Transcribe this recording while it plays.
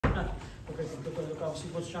look,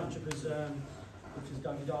 obviously Munster Championship is which is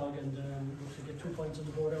doggy dog, and to get 2 points on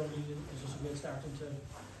the board early is just a great start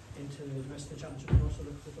into the rest of the championship. So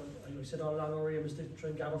look, like I said all along, our aim is to try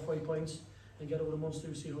and gather 5 points and get over the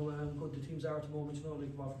Munster. See how good the teams are at the moment. You know,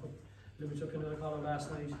 like Waterford took in a collar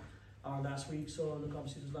last night or last week. So look,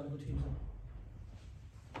 obviously there's a lot of good teams in.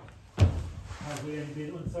 Have we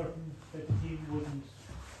been uncertain that the team wouldn't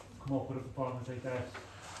come up with a performance like that?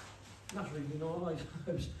 Not really, no. I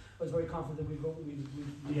was very confident we'd put in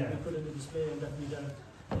the display and that we'd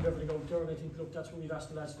leave everything out there. And I think, look, that's what we've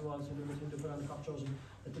asked the lads to do also, and everything to put on the cock and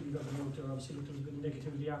that they leave everything out there. Obviously, look, there was a bit of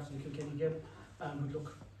negativity after the Kilkenny game. But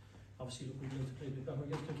look, obviously, look, we'd like to play a bit better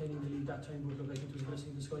against Kilkenny in the league that time. But look, I think there was a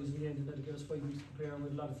blessing in disguise in the end, and that it gave us 5 weeks to prepare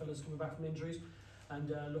with a lot of fellas coming back from injuries.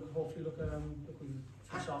 And look, hopefully, look, we've a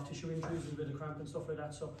few soft tissue injuries, a bit of cramp and stuff like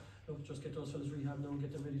that. So look, just get those fellas rehab now and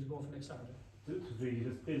get them ready to go for next Saturday. It was really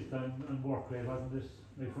just built on work rate, wasn't it?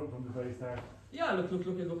 Like from the very start. Yeah, look,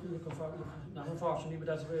 not unfortunately, but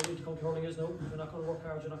that's where intercounty hurling is now. If you're not going to work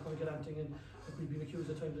hard, you're not going to get anything. And look, we've been accused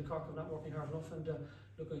at times in Cork of not working hard enough. And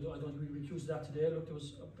look, I don't think we were accused of that today. Look, there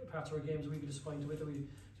was parts of our games we were disappointed with. We,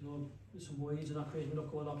 some wides and not creating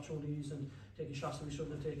enough goal opportunities and taking shots that we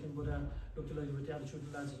shouldn't have taken. But look, delighted with the attitude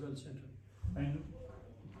of the lads as well at the centre. And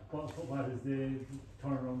what is the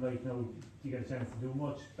turnaround like now? Do you get a chance to do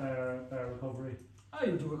much bar recovery?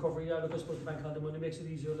 You do recovery, yeah. Look, I suppose the bank holiday Monday makes it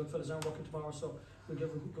easier. Look, fellas aren't working tomorrow, so we'll get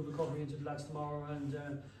good recovery into the lads tomorrow, and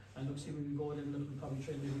look, see where we go. Then look, we'll probably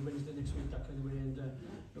train maybe Wednesday next week, that kind of way. And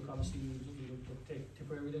look, obviously we'll take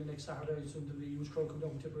Tipperary then next Saturday. Soon there'll be a huge crowd come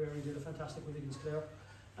down from Tipperary. They did a fantastic win against Clare.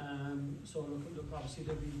 So look, obviously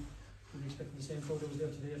we'll be expecting the same crowd that was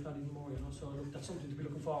there today, if not even more. So look, that's something to be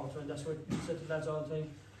looking forward to, and that's what we said to the lads all the time.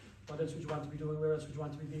 What else would you want to be doing? Where else would you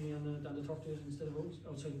want to be being on the turf days instead of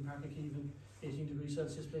outside in Park Key and 18 degrees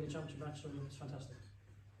Celsius playing a championship match? So it's fantastic.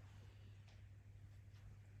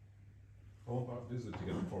 How important is it to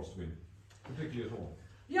get the first win, particularly at home?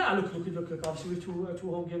 Yeah, look. Obviously we've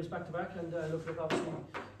two home games back to back, and look, obviously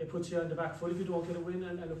it puts you on the back foot if you don't get a win,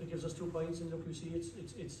 and look, it gives us 2 points. And look, you see,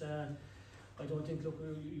 it's. I don't think, look,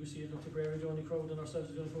 you see it. Look, Tipperary the only crowd, and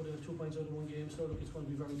ourselves are the only crowd that have 2 points out of 1 game. So look, it's going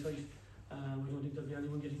to be very tight. We don't think there'll be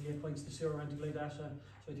anyone getting 8 points this year or anything like that. So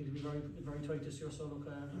I think it'll be very, very tight this year. So look,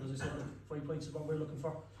 as I said, 5 points is what we're looking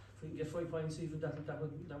for. If we can get 5 points, even that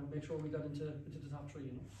would make sure we got into the top 3.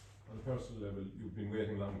 On a personal level, you've been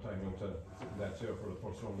waiting a long time now to sit in that chair for the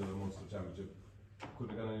first round of the Munster Championship.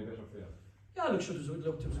 Couldn't have gone any better for you. Yeah, look, it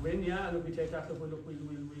was a win. Yeah, and look, we take that. Look, it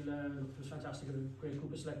was fantastic. I had a great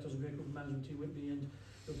group of selectors, a great group of management team with me, and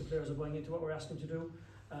look, the players are buying into what we're asking to do.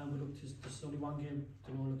 But look, this is only 1 game.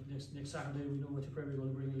 Look, next Saturday we know what Tipperary are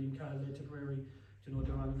going to bring. Liam Cahill led Tipperary.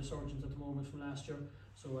 They're on a resurgence at the moment from last year.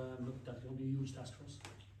 So look, that's going to be a huge task for us.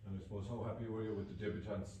 And I suppose, how happy were you with the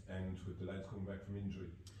debutants and with the lads coming back from injury?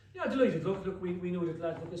 Yeah, delighted. Look, we knew that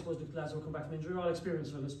lads. Look, I suppose the lads will come back from injury. All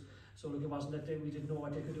experienced fellas. So look, it wasn't that we didn't know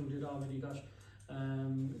what they could do. They'd already got, they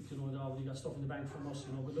already got stuff in the bank from us.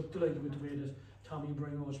 But look, delighted with the way that Tommy and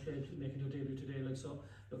Brian Roach played, making their debut today. Like so.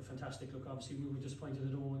 Look, fantastic. Look, obviously we were disappointed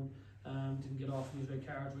at Owen. Didn't get off in his red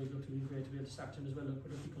card. Right, looked to be great to be able to start him as well. Look,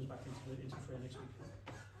 but he comes back into the fray next week.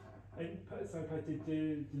 And so, Pat, did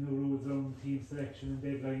the new rules on team selection and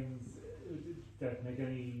deadlines that make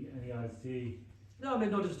any odds to you? No, I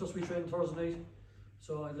mean, no, it's just we train Thursday night.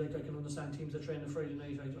 So I can understand teams that train on Friday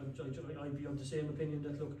night. I'd be of the same opinion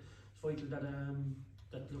that look, it's vital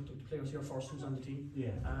that look, the players here first who's on the team,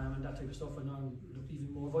 and that type of stuff, and look,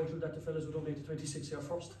 even more vital that the fellas who don't make the 26 here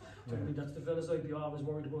first. I mean, that's the fellas I'd be always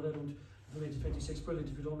worried about. If you make the 26, brilliant.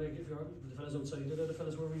 If you don't make it, if you're the fellas outside, they're the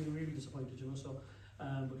fellas who are really, really disappointed, So,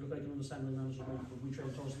 but look, I can understand my manager, but we train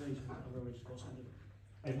Thursday night and we're ready to go Sunday.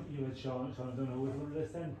 And you had Sean Dunno with one of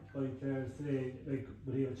this then, like players today, like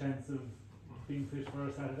would he have a chance of being fit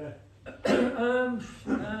for Saturday?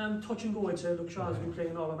 Touch and go, I'd say. Look, Sean's been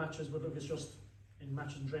playing all our matches, but look, it's just in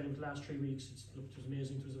matches and training the last 3 weeks. It was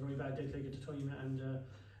amazing. It was a very bad dead leg at the time, and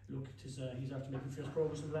look, he's after making fierce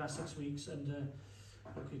progress in the last 6 weeks, and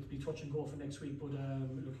look, it'd be touch and go for next week. But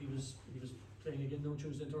look, he was playing again no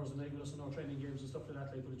Tuesday and Thursday night with us in our training games and stuff like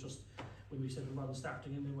that. Like, but it just when we said we wasn't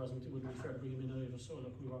starting him, it wouldn't be fair to bring him in either. So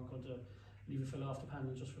look, we weren't going to leave a fella off the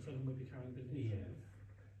panel just for a fella who might be carrying a bit.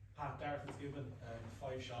 Pat Darford's given 5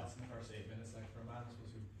 shots in the first 8 minutes. Like for a man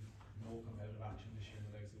who's no competitive action this year in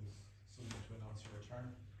the legs, it was something to announce your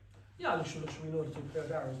return. Yeah, look, we know that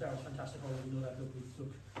Darren's fantastic. We know that. Look, do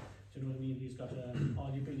you know what I mean? He's got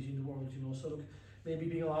all the ability in the world, So look, maybe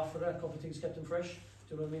being off for that, a couple of things kept him fresh.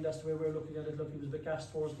 Do you know what I mean? That's the way we're looking at it. Look, he was a bit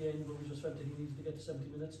gassed towards the end, but we just felt that he needed to get to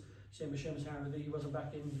 70 minutes. Same with Seamus Harnedy, he wasn't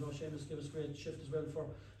back in. Seamus gave us a great shift as well for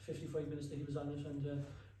 55 minutes that he was on it, and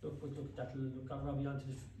got Robbie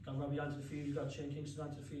onto the field, got Shane Kingston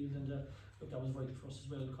onto the field, and look, that was vital for us as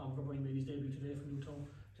well. Conor O'Brien made his debut today for Newtown.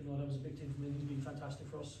 You know, that was a big thing for him. He's been fantastic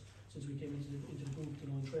for us since we came into the group, you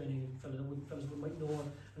know, in training. Fellas we might know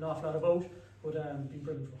an awful lot about, but been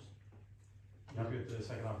brilliant for us. You happy with the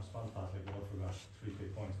second half response pass? Like Waterford got 3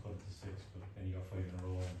 big points, cut it to 6, but then you got 5 in a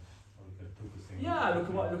row and took this thing. Yeah, look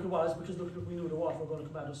it was, because look we knew the Waterford were going to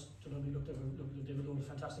come at us. You know, they were a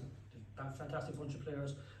fantastic bunch of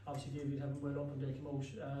players. Obviously David had them well up and they came out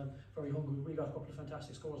very hungry. We got a couple of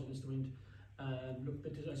fantastic scores against the wind. I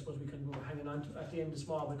suppose we were hanging on at the end of the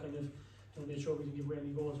small, we kind of, you know, made sure we didn't give away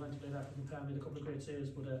any goals or anything like that. We made a couple of great saves,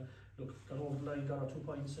 but look, got over the line, got our 2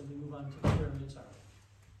 points, and we move on to the Hurling on Saturday.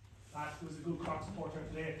 There was a good Cork supporter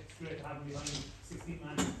today. It's great to have him behind 16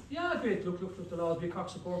 man. Yeah, great. Look, there'll always be a Cork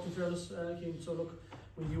support in fairness, Keane. So look,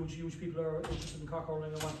 when huge people are interested in Cork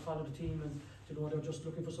hurling and want to follow the team, and you know they're just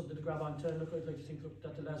looking for something to grab onto. Look, I'd like to think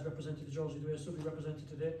that the lads represented the jersey the way it should be represented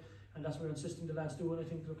today, and that's what we're insisting the lads do. And I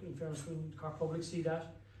think, look, in fairness, when Cork public see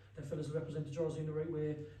that fellas will represent the jersey in the right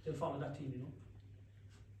way, they'll follow that team, you know.